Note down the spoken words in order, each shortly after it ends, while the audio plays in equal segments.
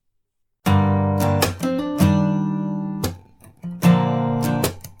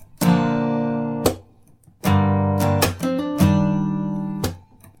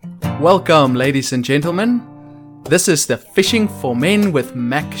Welcome, ladies and gentlemen. This is the Fishing for Men with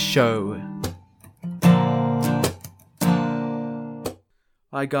Mac show.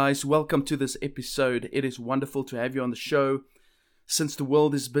 Hi guys, welcome to this episode. It is wonderful to have you on the show. Since the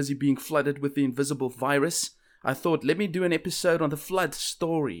world is busy being flooded with the invisible virus, I thought let me do an episode on the flood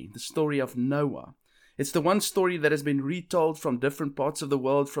story, the story of Noah. It's the one story that has been retold from different parts of the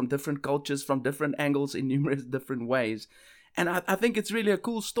world, from different cultures, from different angles, in numerous different ways. And I think it's really a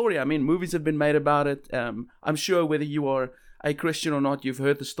cool story. I mean, movies have been made about it. I'm sure whether you are a Christian or not, you've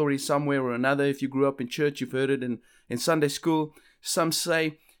heard the story somewhere or another. If you grew up in church, you've heard it in Sunday school. Some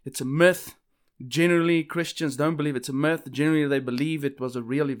say it's a myth. Generally, Christians don't believe it's a myth. Generally, they believe it was a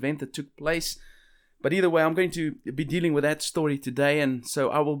real event that took place. But either way, I'm going to be dealing with that story today. And so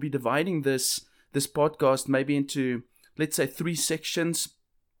I will be dividing this podcast maybe into, let's say, 3 sections.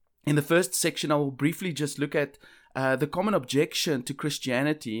 In the first section, I will briefly just look at the common objection to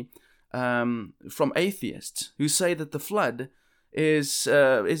Christianity from atheists who say that the flood is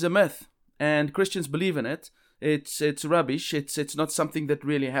a myth and Christians believe in it. It's rubbish. It's not something that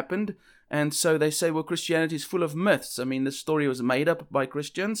really happened. And so they say, well, Christianity is full of myths. I mean, the story was made up by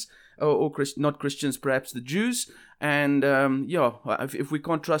Christians or not Christians, perhaps the Jews. And if we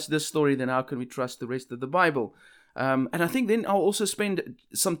can't trust this story, then how can we trust the rest of the Bible? And I think then I'll also spend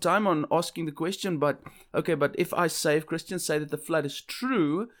some time on asking the question, but if Christians say that the flood is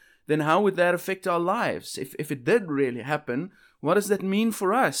true, then how would that affect our lives? If it did really happen, what does that mean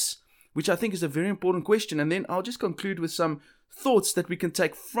for us? Which I think is a very important question. And then I'll just conclude with some thoughts that we can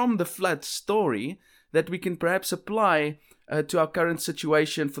take from the flood story that we can perhaps apply to our current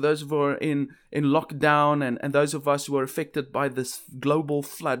situation for those who are in lockdown and those of us who are affected by this global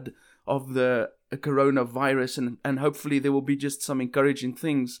flood of the coronavirus, and hopefully there will be just some encouraging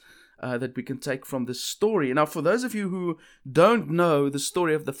things that we can take from this story. Now, for those of you who don't know the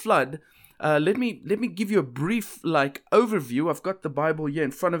story of the flood, let me give you a brief overview. I've got the Bible here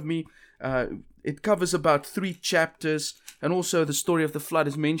in front of me. It covers about 3 chapters, and also the story of the flood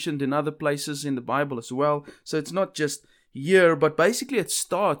is mentioned in other places in the Bible as well. So it's not just here, but basically it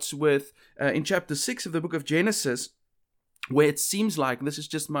starts with in chapter 6 of the book of Genesis, where it seems like, this is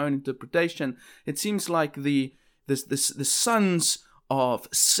just my own interpretation, it seems like the sons of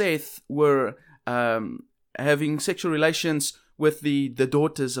Seth were having sexual relations with the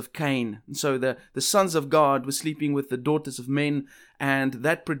daughters of Cain. And so the sons of God were sleeping with the daughters of men, and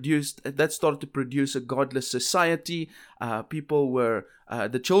that started to produce a godless society. People were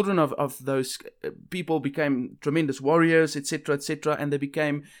the children of those people became tremendous warriors, etc., etc., and they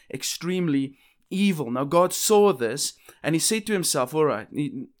became extremely evil. Now God saw this, and he said to himself, all right,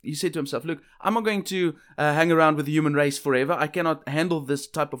 he said to himself, look, I'm not going to hang around with the human race forever. I cannot handle this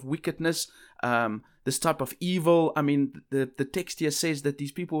type of wickedness, this type of evil. I mean, the text here says that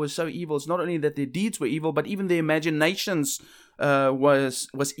these people were so evil. It's not only that their deeds were evil, but even their imaginations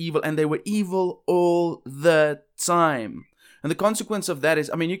was evil, and they were evil all the time. And the consequence of that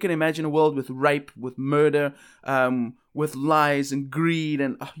is, I mean, you can imagine a world with rape, with murder, with lies and greed,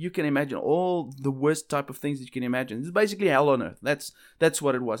 and you can imagine all the worst type of things that you can imagine. It's basically hell on earth. That's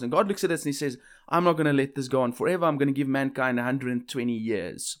what it was. And God looks at this and he says, I'm not going to let this go on forever. I'm going to give mankind 120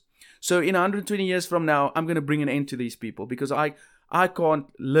 years. So in 120 years from now, I'm going to bring an end to these people because I can't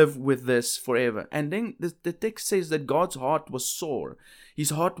live with this forever. And then the text says that God's heart was sore. His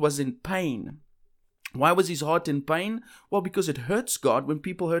heart was in pain. Why was his heart in pain? Well, because it hurts God when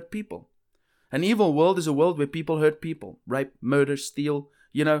people hurt people. An evil world is a world where people hurt people. Rape, murder, steal,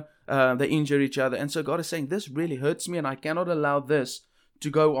 they injure each other. And so God is saying, this really hurts me and I cannot allow this to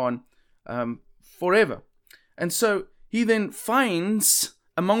go on forever. And so he then finds,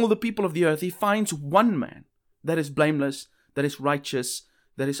 among all the people of the earth, he finds one man that is blameless, that is righteous,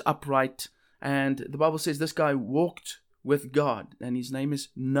 that is upright. And the Bible says this guy walked with God, and his name is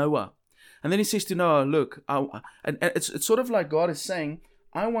Noah. And then he says to Noah, look, and it's sort of like God is saying,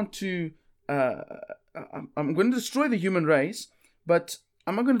 I want to, I'm going to destroy the human race, but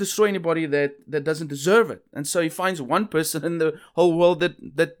I'm not going to destroy anybody that doesn't deserve it. And so he finds one person in the whole world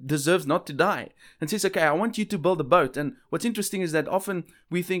that deserves not to die. And says, okay, I want you to build a boat. And what's interesting is that often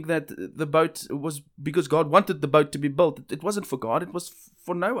we think that the boat was because God wanted the boat to be built. It wasn't for God, it was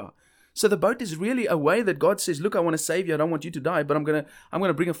for Noah. So the boat is really a way that God says, look, I want to save you. I don't want you to die, but I'm going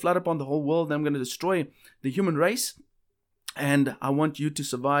to bring a flood upon the whole world, and I'm going to destroy the human race. And I want you to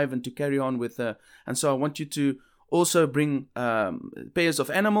survive and to carry on with and so I want you to also bring pairs of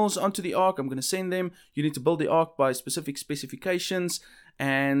animals onto the ark. I'm going to send them. You need to build the ark by specific specifications.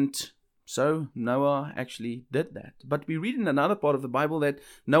 And so Noah actually did that. But we read in another part of the Bible that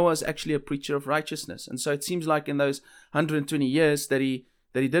Noah is actually a preacher of righteousness. And so it seems like in those 120 years that he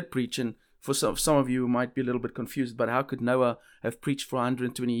that he did preach. And for some of you who might be a little bit confused, but how could Noah have preached for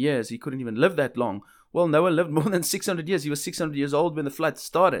 120 years? He couldn't even live that long. Well, Noah lived more than 600 years. He was 600 years old when the flood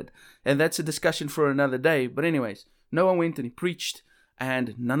started. And that's a discussion for another day. But anyways, Noah went and he preached,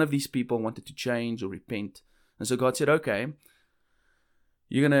 and none of these people wanted to change or repent. And so God said, okay,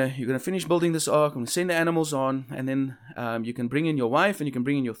 you're gonna finish building this ark. I'm gonna send the animals on, and then you can bring in your wife, and you can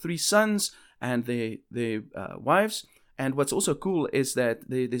bring in your 3 sons and their wives. And what's also cool is that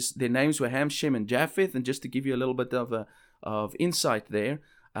their names were Ham, Shem, and Japheth. And just to give you a little bit of insight there,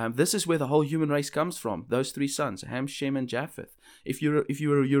 this is where the whole human race comes from. Those 3 sons, Ham, Shem, and Japheth. If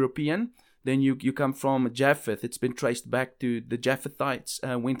you're a European, then you come from Japheth. It's been traced back to the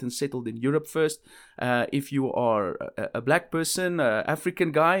Japhethites, went and settled in Europe first. If you are a black person,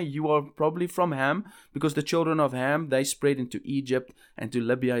 African guy, you are probably from Ham, because the children of Ham, they spread into Egypt and to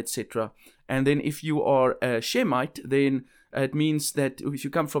Libya, etc. And then if you are a Shemite, then it means that if you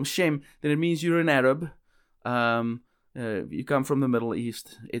come from Shem, then it means you're an Arab. You come from the Middle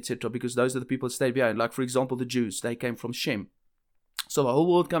East, etc. Because those are the people that stayed behind. Like, for example, the Jews, they came from Shem. So the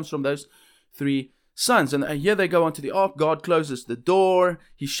whole world comes from those 3 sons. And here they go onto the ark. God closes the door.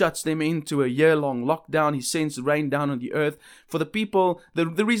 He shuts them into a year-long lockdown. He sends rain down on the earth. For the people,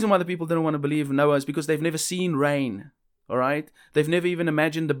 the reason why the people didn't want to believe in Noah is because they've never seen rain. All right? They've never even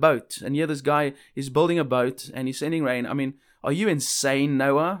imagined a boat. And here this guy is building a boat and he's sending rain. I mean, are you insane,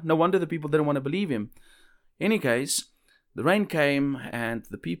 Noah? No wonder the people didn't want to believe him. In any case, the rain came and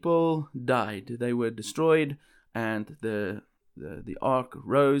the people died. They were destroyed, and the ark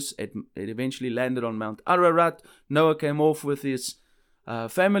rose. It eventually landed on Mount Ararat. Noah came off with his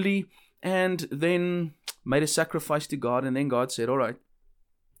family and then made a sacrifice to God. And then God said, all right,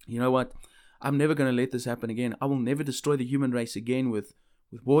 you know what? I'm never going to let this happen again. I will never destroy the human race again with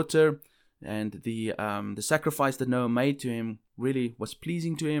water. And the sacrifice that Noah made to him really was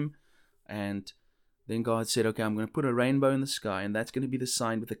pleasing to him. And then God said, okay, I'm going to put a rainbow in the sky, and that's going to be the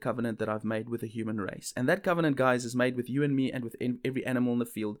sign with the covenant that I've made with the human race. And that covenant, guys, is made with you and me and with every animal in the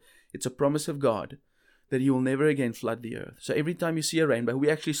field. It's a promise of God that he will never again flood the earth. So every time you see a rainbow, we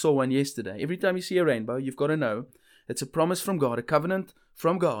actually saw one yesterday. Every time you see a rainbow, you've got to know it's a promise from God, a covenant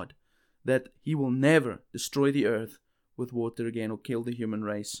from God, that he will never destroy the earth with water again or kill the human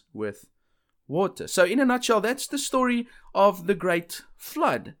race with water. So in a nutshell, that's the story of the great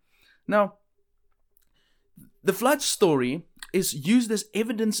flood. Now, the flood story is used as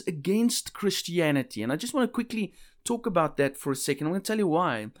evidence against Christianity. And I just want to quickly talk about that for a second. I'm going to tell you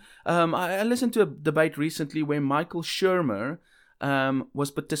why. I listened to a debate recently where Michael Shermer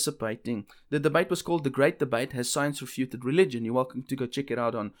was participating. The debate was called The Great Debate, Has Science Refuted Religion? You're welcome to go check it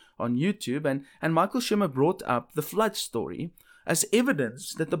out on YouTube. And Michael Shermer brought up the flood story as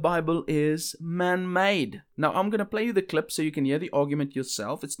evidence that the Bible is man-made. Now, I'm going to play you the clip so you can hear the argument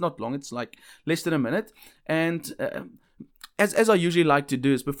yourself. It's not long. It's like less than a minute. And as I usually like to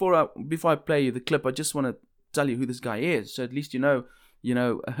do is before I play you the clip, I just want to tell you who this guy is. So at least you know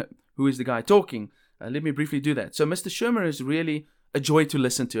who is the guy talking. Let me briefly do that. So Mr. Shermer is really a joy to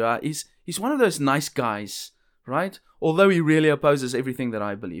listen to. He's one of those nice guys, right? Although he really opposes everything that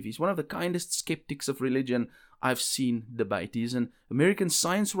I believe. He's one of the kindest skeptics of religion I've seen debate. He's an American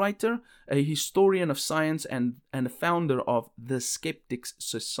science writer, a historian of science, and a founder of the Skeptics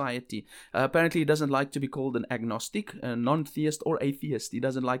Society. Apparently, he doesn't like to be called an agnostic, a non-theist, or atheist. He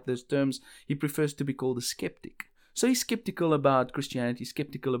doesn't like those terms. He prefers to be called a skeptic. So he's skeptical about Christianity,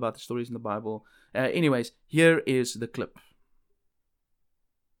 skeptical about the stories in the Bible. Anyways, here is the clip.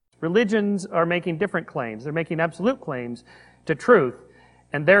 Religions are making different claims. They're making absolute claims to truth,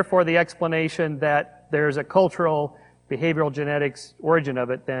 and therefore the explanation that there's a cultural, behavioral genetics origin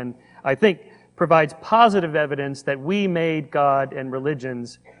of it, then I think provides positive evidence that we made God and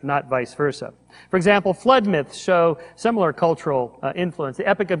religions, not vice versa. For example, flood myths show similar cultural influence. The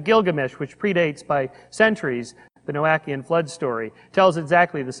Epic of Gilgamesh, which predates by centuries the Noachian flood story, tells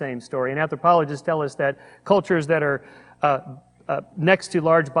exactly the same story. And anthropologists tell us that cultures that are next to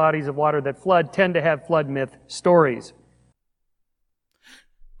large bodies of water that flood tend to have flood myth stories.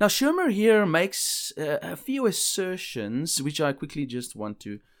 Now, Shermer here makes a few assertions, which I quickly just want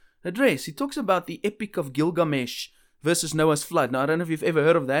to address. He talks about the Epic of Gilgamesh versus Noah's flood. Now, I don't know if you've ever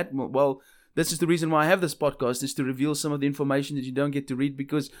heard of that. Well, this is the reason why I have this podcast, is to reveal some of the information that you don't get to read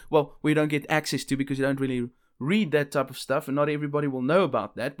because, well, we don't get access to because you don't really read that type of stuff, and not everybody will know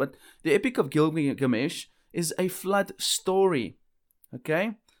about that. But the Epic of Gilgamesh is a flood story.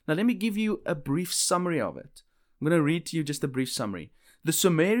 Okay? Now, let me give you a brief summary of it. I'm going to read to you just a brief summary. The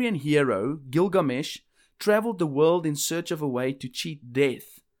Sumerian hero, Gilgamesh, traveled the world in search of a way to cheat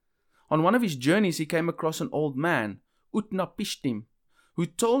death. On one of his journeys, he came across an old man, Utnapishtim, who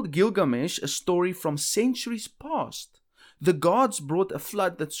told Gilgamesh a story from centuries past. The gods brought a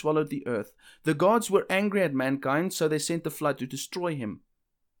flood that swallowed the earth. The gods were angry at mankind, so they sent a flood to destroy him.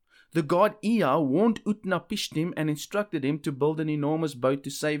 The god Ea warned Utnapishtim and instructed him to build an enormous boat to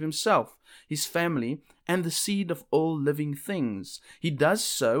save himself, his family, and the seed of all living things. He does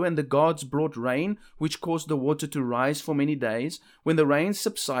so, and the gods brought rain, which caused the water to rise for many days. When the rain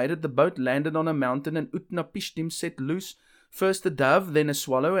subsided, the boat landed on a mountain, and Utnapishtim set loose first a dove, then a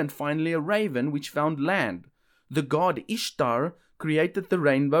swallow, and finally a raven, which found land. The god Ishtar created the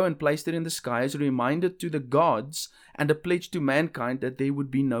rainbow and placed it in the sky as a reminder to the gods and a pledge to mankind that there would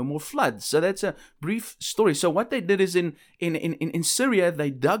be no more floods. So that's a brief story. So what they did is in Syria,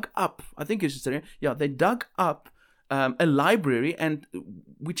 they dug up, I think it's Syria, they dug up a library and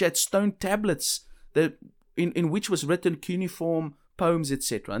which had stone tablets that in which was written cuneiform poems,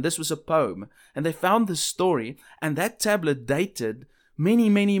 etc. And this was a poem. And they found this story, and that tablet dated many,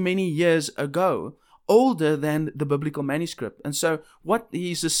 many, many years ago, older than the biblical manuscript. And so what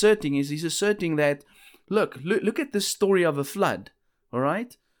he's asserting that, look at this story of a flood, all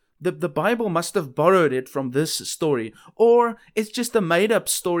right? The Bible must have borrowed it from this story, or it's just a made-up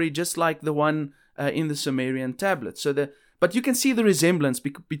story just like the one in the Sumerian tablets. But you can see the resemblance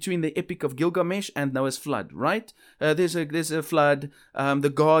between the Epic of Gilgamesh and Noah's flood, right? There's a flood,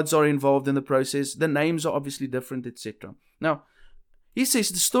 the gods are involved in the process, the names are obviously different, etc. Now, he says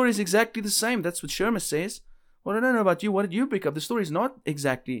the story is exactly the same. That's what Shermer says. Well, I don't know about you. What did you pick up? The story is not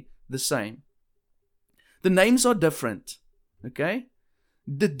exactly the same. The names are different. Okay?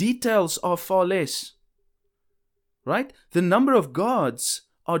 The details are far less. Right? The number of gods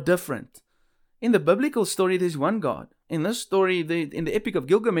are different. In the biblical story, there's one God. In this story, in the Epic of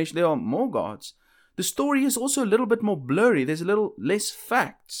Gilgamesh, there are more gods. The story is also a little bit more blurry. There's a little less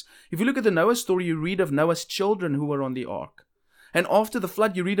facts. If you look at the Noah story, you read of Noah's children who were on the ark. And after the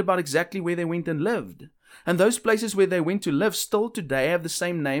flood, you read about exactly where they went and lived. And those places where they went to live still today have the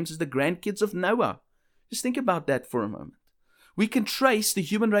same names as the grandkids of Noah. Just think about that for a moment. We can trace the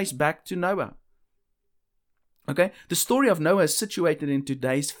human race back to Noah. Okay? The story of Noah is situated in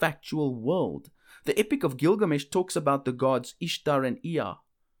today's factual world. The Epic of Gilgamesh talks about the gods Ishtar and Ea.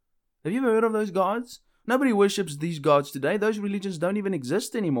 Have you ever heard of those gods? Nobody worships these gods today. Those religions don't even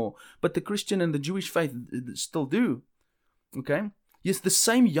exist anymore. But the Christian and the Jewish faith still do. Okay? Yes, the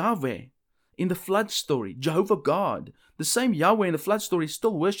same Yahweh in the flood story, Jehovah God, the same Yahweh in the flood story is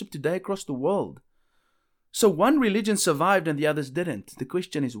still worshipped today across the world. So one religion survived and the others didn't. The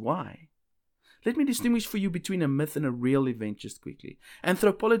question is why? Let me distinguish for you between a myth and a real event just quickly.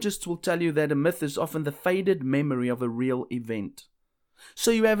 Anthropologists will tell you that a myth is often the faded memory of a real event.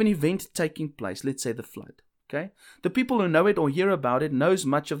 So you have an event taking place, let's say the flood. Okay? The people who know it or hear about it knows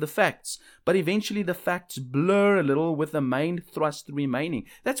much of the facts, but eventually the facts blur a little with the main thrust remaining.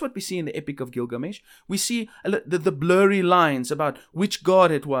 That's what we see in the Epic of Gilgamesh. We see the blurry lines about which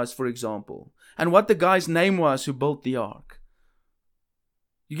god it was, for example, and what the guy's name was who built the ark.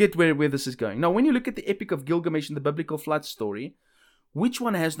 You get where this is going. Now, when you look at the Epic of Gilgamesh and the biblical flood story, which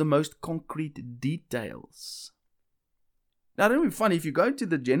one has the most concrete details? Now, it would be funny if you go to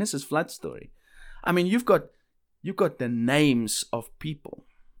the Genesis flood story. I mean, you've got the names of people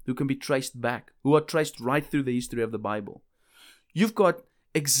who can be traced back, who are traced right through the history of the Bible. You've got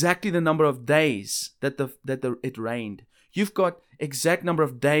exactly the number of days that it rained. You've got exact number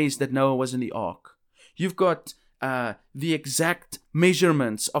of days that Noah was in the ark. You've got the exact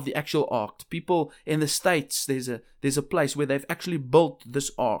measurements of the actual ark. People in the States, there's a place where they've actually built this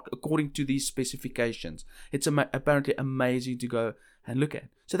ark according to these specifications. It's apparently amazing to go and look at.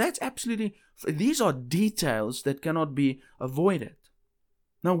 So these are details that cannot be avoided.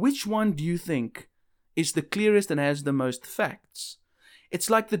 Now, which one do you think is the clearest and has the most facts? It's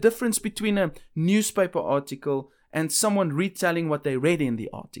like the difference between a newspaper article and someone retelling what they read in the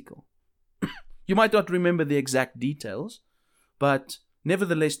article. You might not remember the exact details, but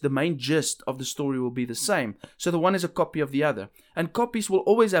nevertheless, the main gist of the story will be the same. So the one is a copy of the other. And copies will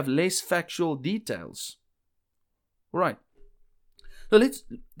always have less factual details. Right. So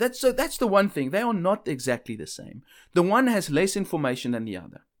that's the one thing. They are not exactly the same. The one has less information than the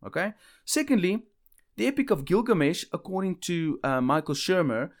other. Okay? Secondly, the Epic of Gilgamesh, according to Michael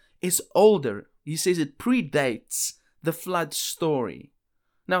Shermer, is older. He says it predates the flood story.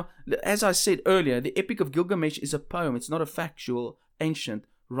 Now, as I said earlier, the Epic of Gilgamesh is a poem. It's not a factual, ancient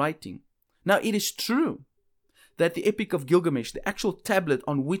writing. Now, it is true that the Epic of Gilgamesh, the actual tablet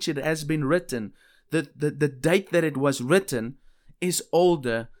on which it has been written, the date that it was written is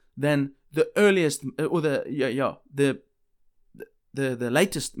older than the earliest, or the the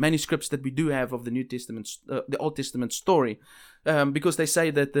latest manuscripts that we do have of the New Testament, the Old Testament story, because they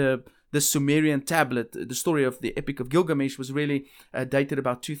say that the Sumerian tablet, the story of the Epic of Gilgamesh, was really dated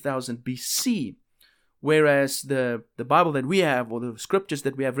about 2000 BC, whereas the Bible that we have, or the scriptures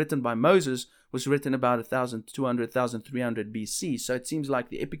that we have written by Moses, was written about 1200, 1300 BC. So it seems like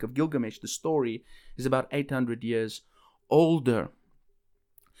the Epic of Gilgamesh, the story, is about 800 years older.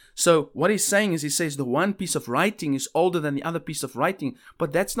 So what he's saying is, he says the one piece of writing is older than the other piece of writing,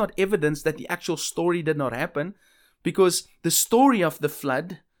 but that's not evidence that the actual story did not happen, because the story of the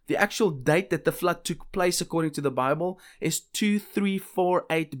flood, the actual date that the flood took place according to the Bible, is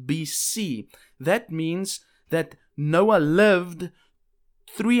 2348 BC. That means that Noah lived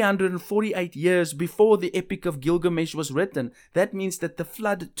 348 years before the Epic of Gilgamesh was written. That means that the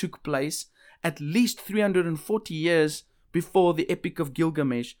flood took place at least 340 years before the Epic of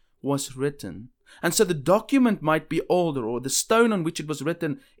Gilgamesh was written. And so the document might be older, or the stone on which it was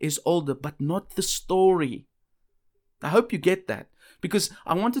written is older, but not the story. I hope you get that, because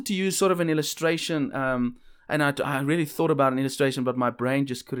I wanted to use sort of an illustration, and I really thought about an illustration, but my brain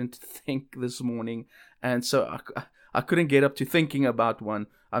just couldn't think this morning, and so I couldn't get up to thinking about one.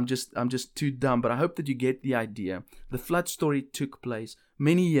 I'm just too dumb, but I hope that you get the idea. The flood story took place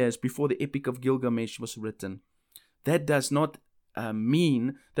many years before the Epic of Gilgamesh was written. That does not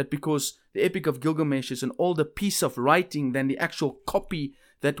mean that because the Epic of Gilgamesh is an older piece of writing than the actual copy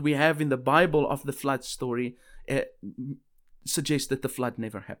that we have in the Bible of the flood story, suggests that the flood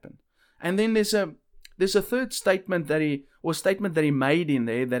never happened. And then there's a third statement that he made in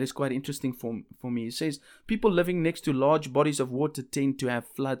there that is quite interesting for me. He says, people living next to large bodies of water tend to have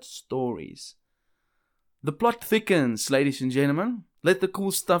flood stories. The plot thickens, ladies and gentlemen. Let the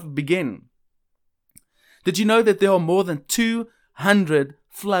cool stuff begin. Did you know that there are more than 200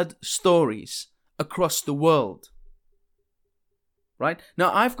 flood stories across the world? Right?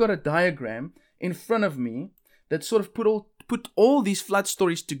 Now, I've got a diagram in front of me that sort of put all these flood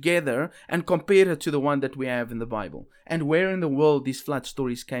stories together and compare it to the one that we have in the Bible, and where in the world these flood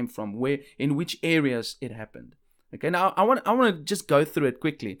stories came from, in which areas it happened. Okay, now I want to just go through it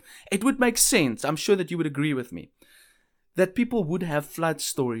quickly. It would make sense, I'm sure that you would agree with me, that people would have flood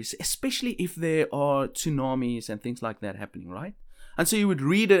stories, especially if there are tsunamis and things like that happening, right? And so you would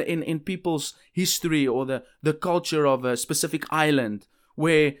read it in people's history, or the culture of a specific island,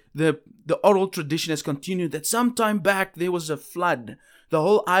 where the oral tradition has continued that sometime back there was a flood. The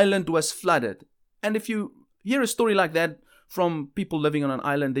whole island was flooded. And if you hear a story like that from people living on an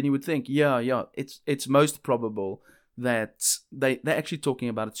island, then you would think, yeah, it's most probable that they're actually talking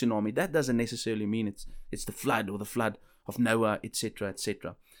about a tsunami. That doesn't necessarily mean it's the flood, or the flood of Noah, etc.,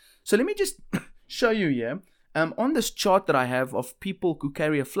 etc. So let me just show you here. On this chart that I have of people who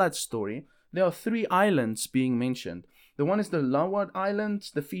carry a flood story, there are 3 islands being mentioned. The one is the Leeward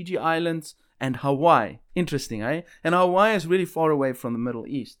Islands, the Fiji Islands, and Hawaii. Interesting, eh? And Hawaii is really far away from the Middle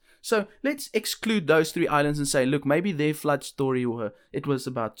East. So let's exclude those 3 islands and say, look, maybe their flood story, it was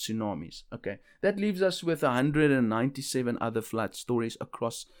about tsunamis. Okay, that leaves us with 197 other flood stories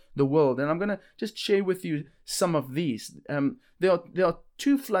across the world. And I'm going to just share with you some of these. There are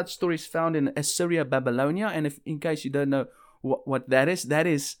 2 flood stories found in Assyria, Babylonia. And if, in case you don't know what that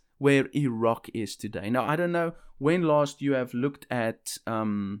is where Iraq is today. Now, I don't know when last you have looked at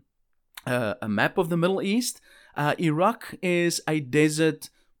a map of the Middle East. Iraq is a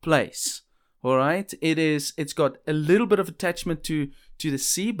desert place. All right, it's got a little bit of attachment to the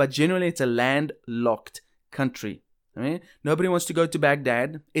sea, but generally it's a landlocked country. I mean, nobody wants to go to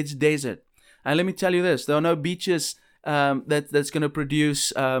Baghdad. It's desert. And let me tell you this: there are no beaches that's going to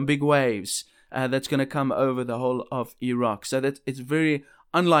produce big waves that's going to come over the whole of Iraq. So that it's very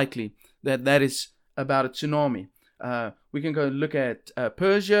unlikely that is about a tsunami. We can go look at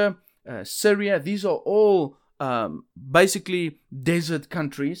Persia, Syria. These are all basically desert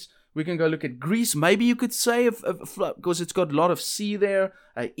countries. We can go look at Greece. Maybe you could say, because it's got a lot of sea there.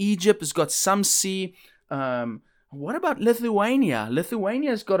 Egypt has got some sea. What about Lithuania?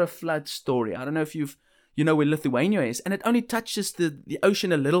 Lithuania's got a flood story. I don't know if you know where Lithuania is, and it only touches the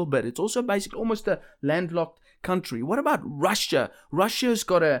ocean a little bit. It's also basically almost a landlocked country. What about Russia? Russia's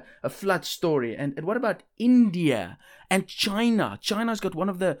got a flood story. And what about India and China? China's got one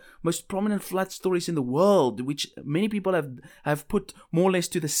of the most prominent flood stories in the world, which many people have put more or less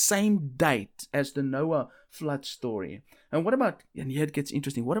to the same date as the Noah flood story. And what about, and here it gets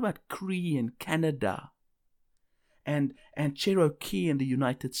interesting, what about Cree in Canada and Cherokee in the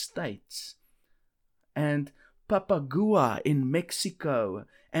United States and Papagua in Mexico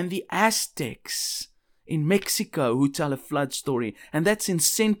and the Aztecs in Mexico who tell a flood story? And that's in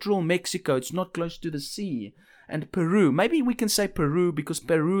central Mexico. It's not close to the sea. and Peru. Maybe we can say Peru because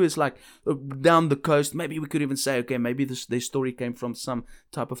Peru is like down the coast. Maybe we could even say, okay, maybe their story came from some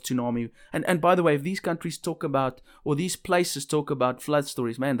type of tsunami. And by the way, if these countries talk about, or these places talk about flood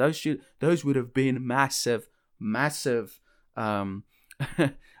stories, man, those would have been massive tsunamis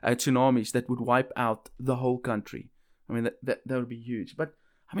that would wipe out the whole country. I mean, that would be huge. But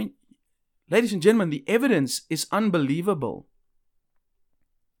I mean, ladies and gentlemen, the evidence is unbelievable.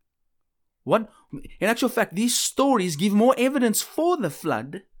 In actual fact, these stories give more evidence for the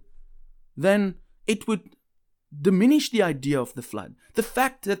flood than it would diminish the idea of the flood. The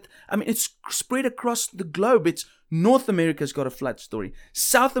fact that, I mean, it's spread across the globe. It's North America's got a flood story.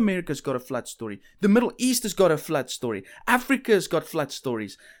 South America's got a flood story. The Middle East has got a flood story. Africa's got flood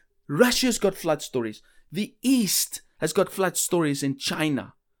stories. Russia's got flood stories. The East has got flood stories in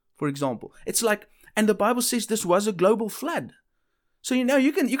China, for example. It's like, and the Bible says this was a global flood. So,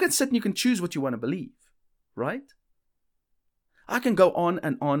 you can sit and you can choose what you want to believe, right? I can go on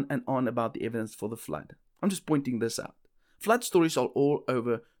and on and on about the evidence for the flood. I'm just pointing this out. Flood stories are all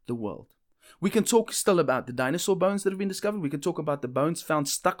over the world. We can talk still about the dinosaur bones that have been discovered. We can talk about the bones found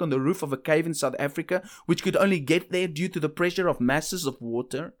stuck on the roof of a cave in South Africa, which could only get there due to the pressure of masses of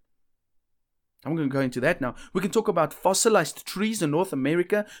water. I'm going to go into that now. We can talk about fossilized trees in North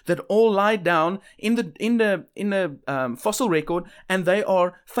America that all lie down in the fossil record, and they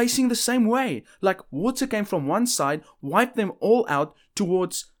are facing the same way. Like water came from one side, wiped them all out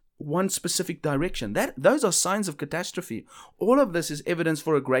towards one specific direction. Those are signs of catastrophe. All of this is evidence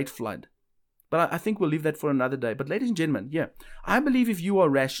for a great flood. But I think we'll leave that for another day. But ladies and gentlemen, I believe if you are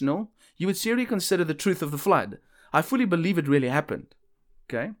rational, you would seriously consider the truth of the flood. I fully believe it really happened.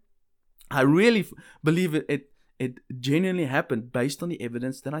 Okay? I really believe it genuinely happened based on the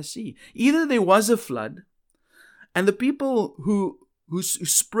evidence that I see. Either there was a flood, and the people who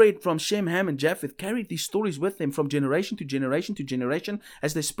spread from Shem, Ham, and Japheth carried these stories with them from generation to generation to generation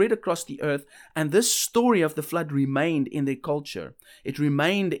as they spread across the earth, and this story of the flood remained in their culture. It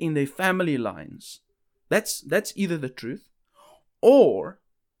remained in their family lines. That's either the truth, or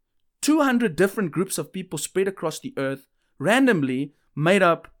 200 different groups of people spread across the earth randomly made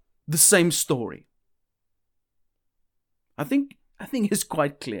up the same story. I think it's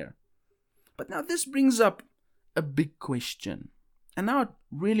quite clear. But now this brings up a big question. And now I'd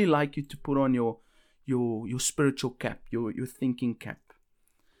really like you to put on your spiritual cap, your thinking cap.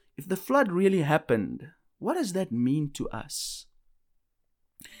 If the flood really happened, what does that mean to us?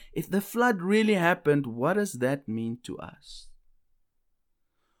 If the flood really happened, what does that mean to us?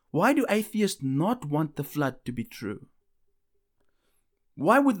 Why do atheists not want the flood to be true?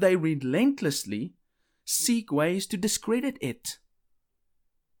 Why would they relentlessly seek ways to discredit it?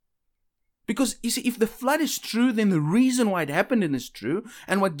 Because, you see, if the flood is true, then the reason why it happened is true,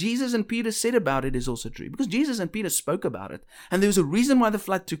 and what Jesus and Peter said about it is also true. Because Jesus and Peter spoke about it, and there was a reason why the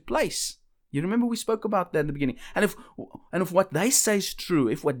flood took place. You remember we spoke about that in the beginning. And if what they say is true,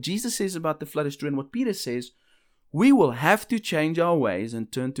 if what Jesus says about the flood is true and what Peter says, we will have to change our ways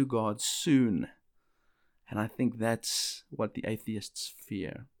and turn to God soon. And I think that's what the atheists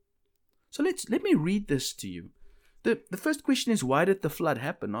fear. So let me read this to you. The first question is, why did the flood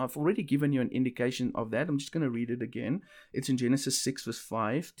happen? Now, I've already given you an indication of that. I'm just going to read it again. It's in Genesis 6, verse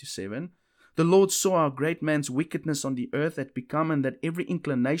 5 to 7. The Lord saw how great man's wickedness on the earth had become, and that every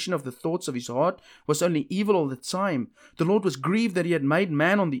inclination of the thoughts of his heart was only evil all the time. The Lord was grieved that he had made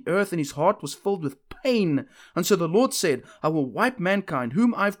man on the earth, and his heart was filled with pain. And so the Lord said, I will wipe mankind,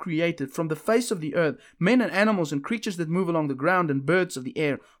 whom I've created, from the face of the earth, men and animals and creatures that move along the ground and birds of the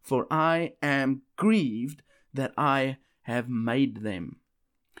air, for I am grieved that I have made them.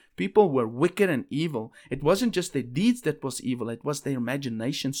 People were wicked and evil. It wasn't just their deeds that was evil, it was their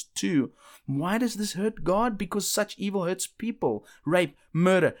imaginations too. Why does this hurt God? Because such evil hurts people. Rape,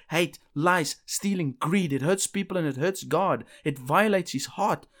 murder, hate, lies, stealing, greed. It hurts people and it hurts God. It violates his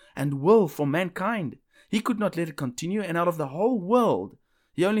heart and will for mankind. He could not let it continue, and out of the whole world,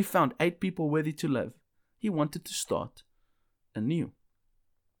 he only found 8 people worthy to live. He wanted to start anew.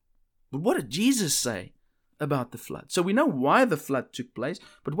 But what did Jesus say about the flood? So we know why the flood took place,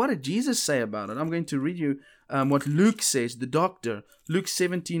 but what did Jesus say about it? I'm going to read you what Luke says, the doctor. Luke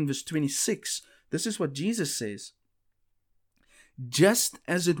 17, verse 26. This is what Jesus says. Just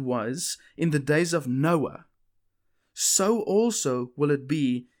as it was in the days of Noah, so also will it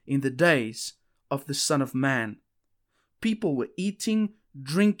be in the days of the Son of Man. People were eating,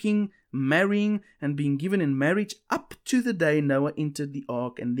 drinking, marrying, and being given in marriage up to the day Noah entered the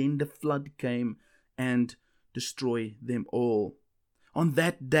ark, and then the flood came and destroyed them all. On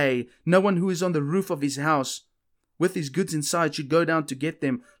that day, no one who is on the roof of his house with his goods inside should go down to get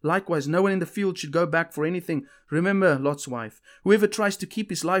them. Likewise, no one in the field should go back for anything. Remember Lot's wife. Whoever tries to keep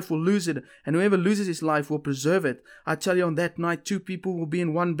his life will lose it, and whoever loses his life will preserve it. I tell you, on that night 2 people will be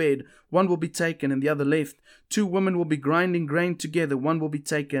in one bed. One will be taken and the other left. 2 women will be grinding grain together. One will be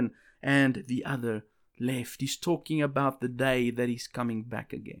taken and the other left. He's talking about the day that he's coming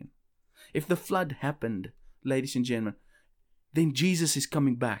back again. If the flood happened, ladies and gentlemen, then Jesus is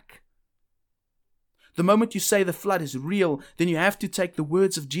coming back. The moment you say the flood is real, then you have to take the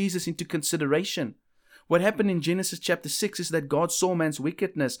words of Jesus into consideration. What happened in Genesis chapter 6 is that God saw man's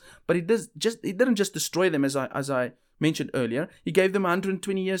wickedness, but He didn't just destroy them, as I mentioned earlier. He gave them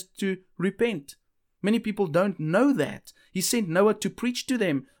 120 years to repent. Many people don't know that. He sent Noah to preach to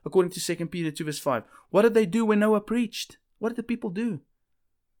them, according to 2 Peter 2 verse 5. What did they do when Noah preached? What did the people do?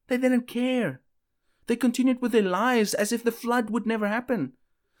 They didn't care. They continued with their lives as if the flood would never happen.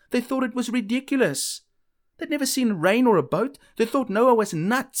 They thought it was ridiculous. They'd never seen rain or a boat. They thought Noah was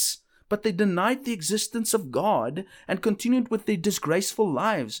nuts. But they denied the existence of God and continued with their disgraceful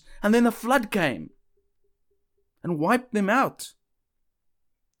lives. And then the flood came and wiped them out.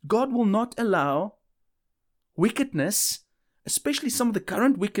 God will not allow wickedness, especially some of the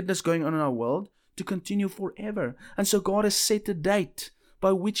current wickedness going on in our world, to continue forever. And so God has set a date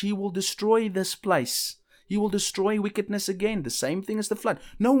by which He will destroy this place. He will destroy wickedness again. The same thing as the flood.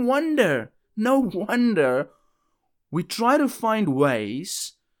 No wonder we try to find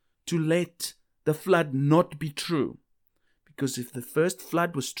ways to let the flood not be true. Because if the first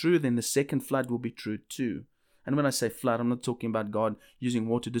flood was true, then the second flood will be true too. And when I say flood, I'm not talking about God using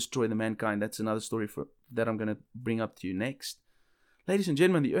water to destroy the mankind. That's another story that I'm going to bring up to you next. Ladies and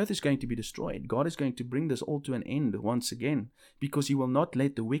gentlemen, the earth is going to be destroyed. God is going to bring this all to an end once again, because He will not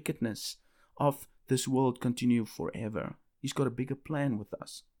let the wickedness of this world continue forever. He's got a bigger plan with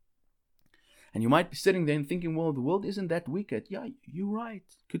us. And you might be sitting there and thinking, well, the world isn't that wicked. Yeah, you're right.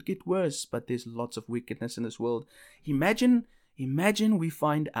 Could get worse, but there's lots of wickedness in this world. Imagine we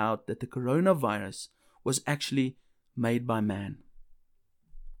find out that the coronavirus was actually made by man.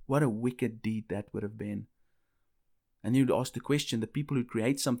 What a wicked deed that would have been. And you'd ask the question, the people who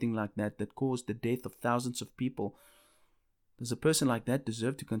create something like that caused the death of thousands of people, does a person like that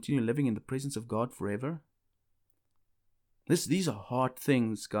deserve to continue living in the presence of God forever? These are hard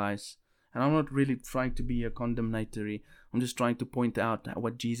things, guys. And I'm not really trying to be a condemnatory. I'm just trying to point out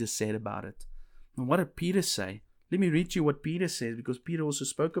what Jesus said about it. And what did Peter say? Let me read you what Peter says, because Peter also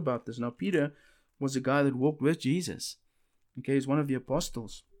spoke about this. Now, Peter was a guy that walked with Jesus. Okay, he's one of the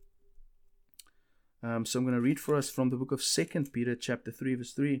apostles. So I'm going to read for us from the book of 2 Peter chapter 3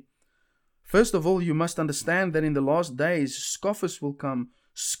 verse 3. First of all, you must understand that in the last days, scoffers will come,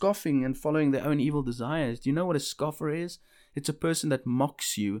 scoffing and following their own evil desires. Do you know what a scoffer is? It's a person that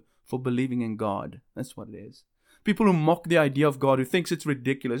mocks you for believing in God. That's what it is. People who mock the idea of God, who thinks it's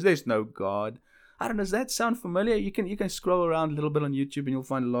ridiculous. There's no God. I don't know, does that sound familiar? You can scroll around a little bit on YouTube and you'll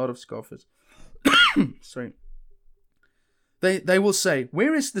find a lot of scoffers. Sorry. They will say,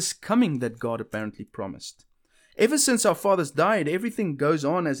 where is this coming that God apparently promised? Ever since our fathers died, everything goes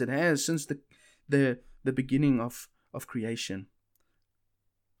on as it has since the beginning of creation.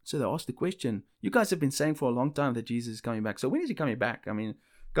 So they ask the question, you guys have been saying for a long time that Jesus is coming back. So when is He coming back? I mean,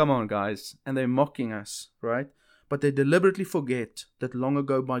 come on, guys. And they're mocking us, right? But they deliberately forget that long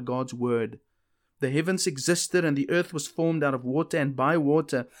ago by God's word, the heavens existed and the earth was formed out of water and by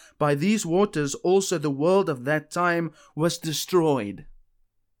water. By these waters also the world of that time was destroyed.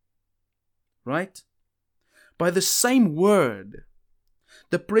 Right? By the same word,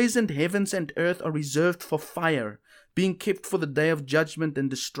 the present heavens and earth are reserved for fire, being kept for the day of judgment and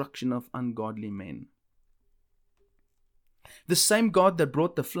destruction of ungodly men. The same God that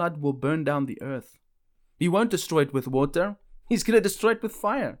brought the flood will burn down the earth. He won't destroy it with water. He's going to destroy it with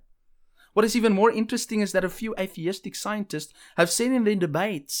fire. What is even more interesting is that a few atheistic scientists have said in their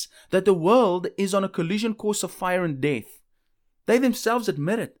debates that the world is on a collision course of fire and death. They themselves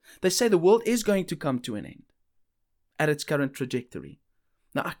admit it. They say the world is going to come to an end at its current trajectory.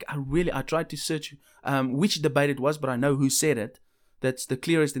 Now, I tried to search which debate it was, but I know who said it. That's the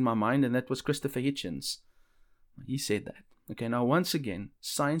clearest in my mind, and that was Christopher Hitchens. He said that. Okay, now once again,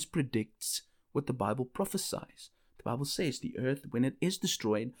 science predicts what the Bible prophesies. The Bible says the earth, when it is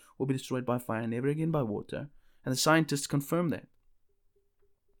destroyed, will be destroyed by fire, never again by water. And the scientists confirm that.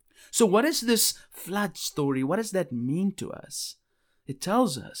 So what is this flood story? What does that mean to us? It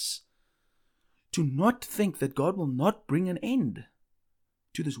tells us to not think that God will not bring an end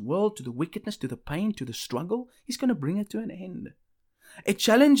to this world, to the wickedness, to the pain, to the struggle. He's going to bring it to an end. It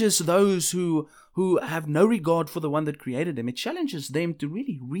challenges those who have no regard for the one that created them. It challenges them to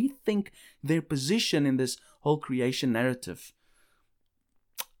really rethink their position in this whole creation narrative,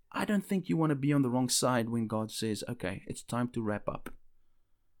 I don't think you want to be on the wrong side when God says, okay, it's time to wrap up.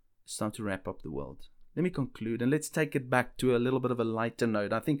 It's time to wrap up the world. Let me conclude, and let's take it back to a little bit of a lighter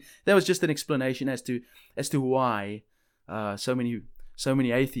note. I think that was just an explanation as to why so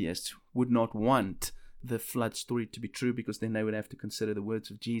many atheists would not want the flood story to be true, because then they would have to consider the words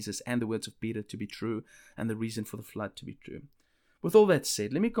of Jesus and the words of Peter to be true, and the reason for the flood to be true. With all that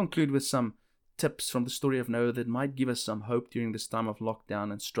said, let me conclude with some tips from the story of Noah that might give us some hope during this time of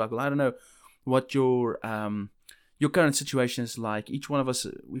lockdown and struggle. I don't know what your current situation is like. Each one of us,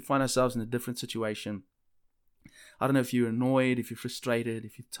 we find ourselves in a different situation. I don't know if you're annoyed, if you're frustrated,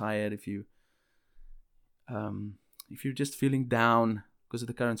 if you're tired, if you're just feeling down because of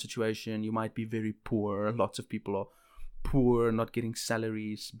the current situation. You might be very poor. Lots of people are poor, not getting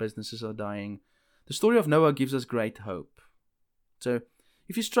salaries, businesses are dying. The story of Noah gives us great hope. So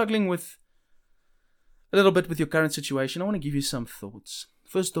if you're struggling with a little bit with your current situation, I want to give you some thoughts.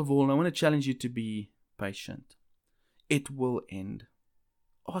 First of all, I want to challenge you to be patient. It will end.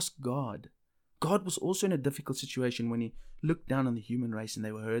 Ask God. God was also in a difficult situation when he looked down on the human race and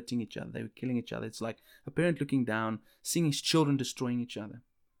they were hurting each other. They were killing each other. It's like a parent looking down, seeing his children destroying each other.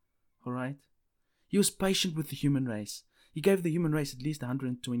 All right? He was patient with the human race. He gave the human race at least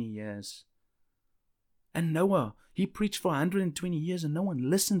 120 years. And Noah, he preached for 120 years and no one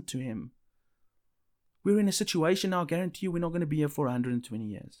listened to him. We're in a situation now, I guarantee you, we're not going to be here for 120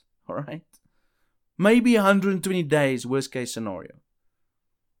 years. All right? Maybe 120 days, worst case scenario.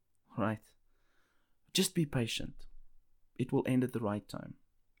 All right? Just be patient. It will end at the right time.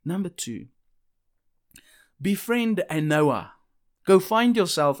 Number 2, befriend a Noah. Go find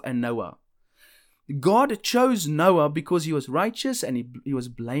yourself a Noah. God chose Noah because he was righteous and he was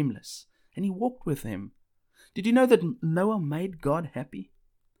blameless. And he walked with him. Did you know that Noah made God happy?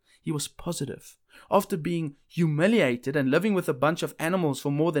 He was positive. After being humiliated and living with a bunch of animals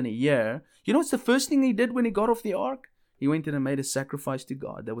for more than a year, you know what's the first thing he did when he got off the ark? He went in and made a sacrifice to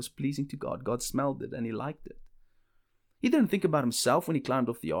God that was pleasing to God. God smelled it and he liked it. He didn't think about himself when he climbed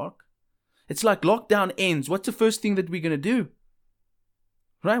off the ark. It's like lockdown ends. What's the first thing that we're going to do?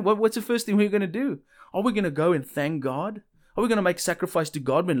 Right? What's the first thing we're going to do? Are we going to go and thank God? Are we going to make sacrifice to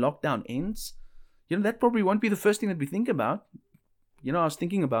God when lockdown ends? You know, that probably won't be the first thing that we think about. You know, I was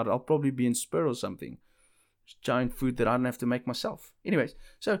thinking about it. I'll probably be in Spur or something. Giant food that I don't have to make myself. Anyways,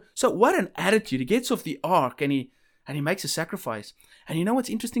 so what an attitude. He gets off the ark and he makes a sacrifice. And you know what's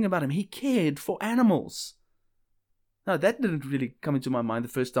interesting about him? He cared for animals. Now, that didn't really come into my mind the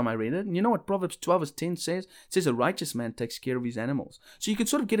first time I read it. And you know what Proverbs 12:10 says? It says a righteous man takes care of his animals. So you can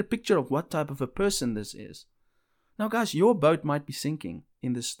sort of get a picture of what type of a person this is. Now, guys, your boat might be sinking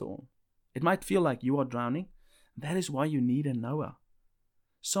in this storm. It might feel like you are drowning. That is why you need a Noah.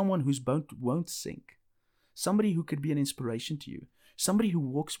 Someone whose boat won't sink. Somebody who could be an inspiration to you. Somebody who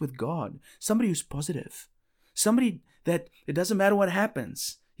walks with God. Somebody who's positive. Somebody that it doesn't matter what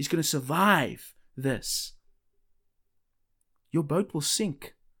happens, he's going to survive this. Your boat will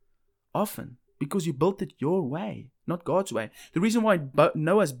sink often because you built it your way, not God's way. The reason why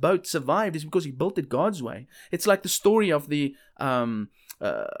Noah's boat survived is because he built it God's way. It's like the story of the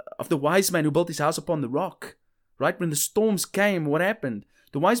wise man who built his house upon the rock. Right? When the storms came, what happened?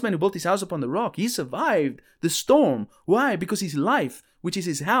 The wise man who built his house upon the rock, he survived the storm. Why? Because his life, which is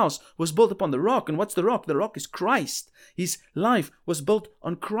his house, was built upon the rock. And what's the rock? The rock is Christ. His life was built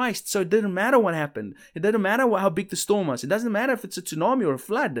on Christ. So it didn't matter what happened. It didn't matter how big the storm was. It doesn't matter if it's a tsunami or a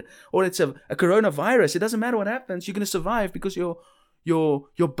flood or it's a coronavirus. It doesn't matter what happens. You're going to survive because your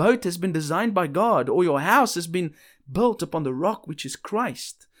boat has been designed by God, or your house has been built upon the rock, which is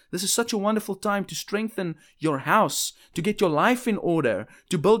Christ. This is such a wonderful time to strengthen your house, to get your life in order,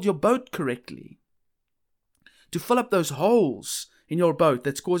 to build your boat correctly, to fill up those holes in your boat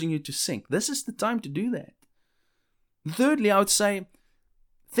that's causing you to sink. This is the time to do that. Thirdly, I would say,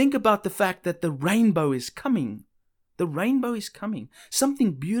 think about the fact that the rainbow is coming. The rainbow is coming.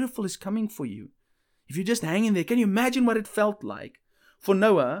 Something beautiful is coming for you. If you're just hanging there, can you imagine what it felt like for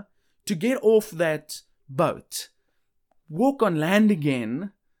Noah to get off that boat, walk on land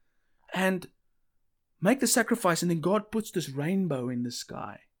again, and make the sacrifice, and then God puts this rainbow in the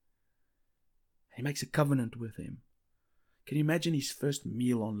sky. He makes a covenant with him. Can you imagine his first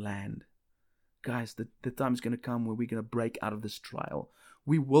meal on land? Guys, the time is going to come where we're going to break out of this trial.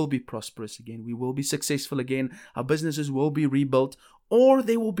 We will be prosperous again. We will be successful again. Our businesses will be rebuilt, or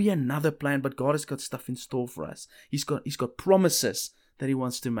there will be another plan, but God has got stuff in store for us. He's got promises that he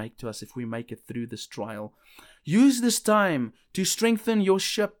wants to make to us if we make it through this trial. Use this time to strengthen your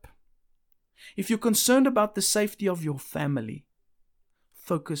ship. If you're concerned about the safety of your family,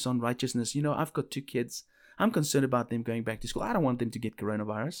 focus on righteousness. You know, I've got 2 kids. I'm concerned about them going back to school. I don't want them to get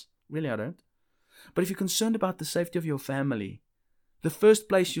coronavirus. Really, I don't. But if you're concerned about the safety of your family, the first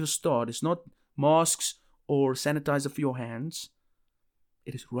place you'll start is not masks or sanitizer for your hands.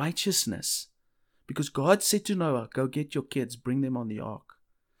 It is righteousness. Because God said to Noah, go get your kids, bring them on the ark.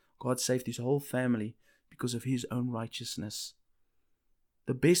 God saved his whole family because of his own righteousness.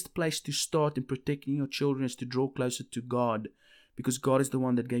 The best place to start in protecting your children is to draw closer to God, because God is the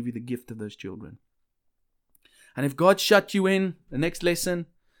one that gave you the gift of those children. And if God shut you in, the next lesson,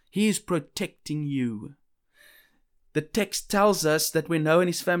 he is protecting you. The text tells us that when Noah and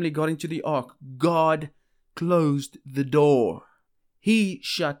his family got into the ark, God closed the door. He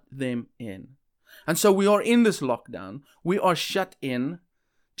shut them in. And so we are in this lockdown. We are shut in.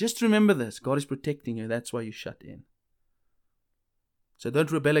 Just remember this. God is protecting you. That's why you're shut in. So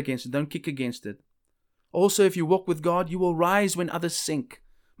don't rebel against it. Don't kick against it. Also, if you walk with God, you will rise when others sink.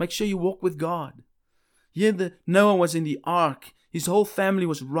 Make sure you walk with God. Here, Noah was in the ark. His whole family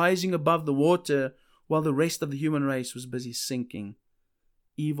was rising above the water while the rest of the human race was busy sinking.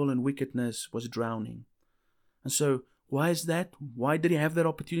 Evil and wickedness was drowning. And so, why is that? Why did he have that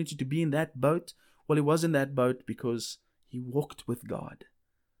opportunity to be in that boat? Well, he was in that boat because he walked with God.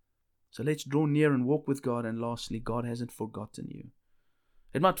 So let's draw near and walk with God. And lastly, God hasn't forgotten you.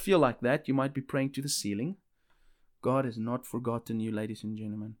 It might feel like that. You might be praying to the ceiling. God has not forgotten you, ladies and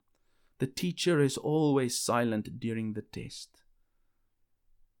gentlemen. The teacher is always silent during the test.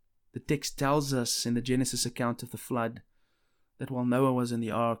 The text tells us in the Genesis account of the flood that while Noah was in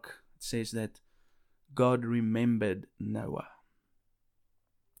the ark, it says that God remembered Noah.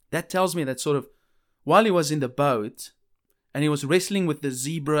 That tells me that sort of while he was in the boat and he was wrestling with the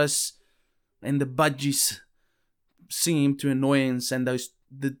zebras and the budgies singing him to annoyance, and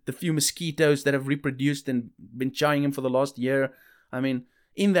the few mosquitoes that have reproduced and been chawing him for the last year, I mean,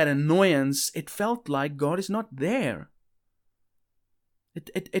 in that annoyance, it felt like God is not there.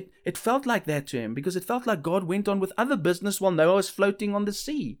 It felt like that to him, because it felt like God went on with other business while Noah was floating on the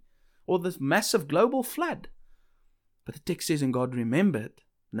sea, or this massive global flood. But the text says, and God remembered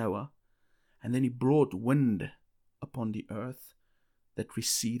Noah, and then he brought wind upon the earth that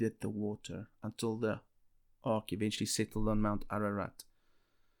receded the water until the ark eventually settled on Mount Ararat.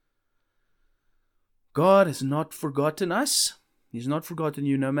 God has not forgotten us. He's not forgotten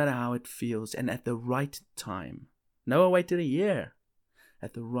you, no matter how it feels, and at the right time. Noah waited a year.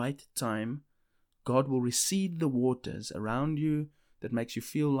 At the right time, God will recede the waters around you that makes you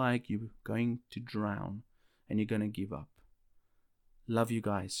feel like you're going to drown and you're going to give up. Love you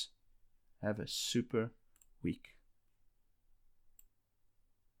guys. Have a super week.